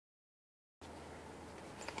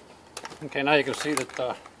Okay, now you can see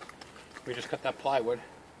that we just cut that plywood.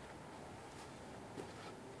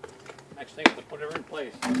 Next thing is to put her in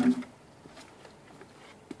place.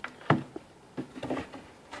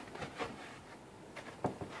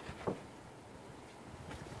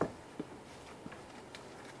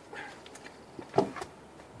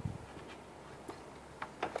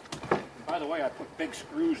 By the way, I put big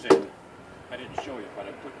screws in. I didn't show you, but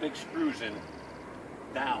I put big screws in,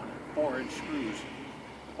 down, 4-inch screws,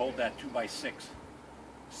 to hold that 2x6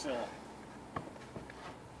 sill.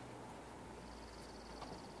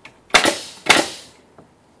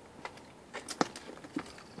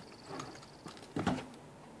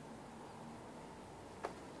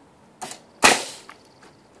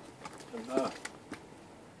 And,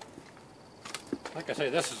 like I say,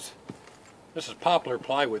 this is poplar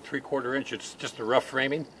plywood, 3/4 inch. It's just a rough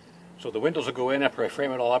framing, so the windows will go in after I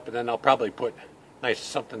frame it all up, and then I'll probably put nice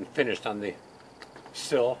something finished on the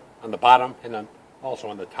sill, on the bottom, and then also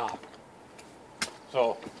on the top.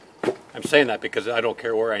 So I'm saying that because I don't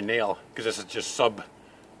care where I nail, because this is just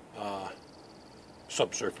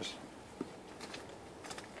subsurface.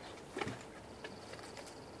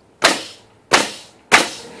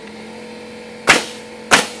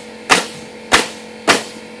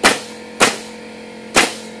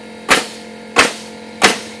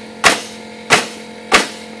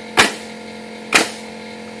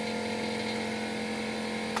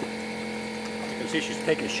 See, she's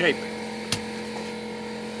taking shape.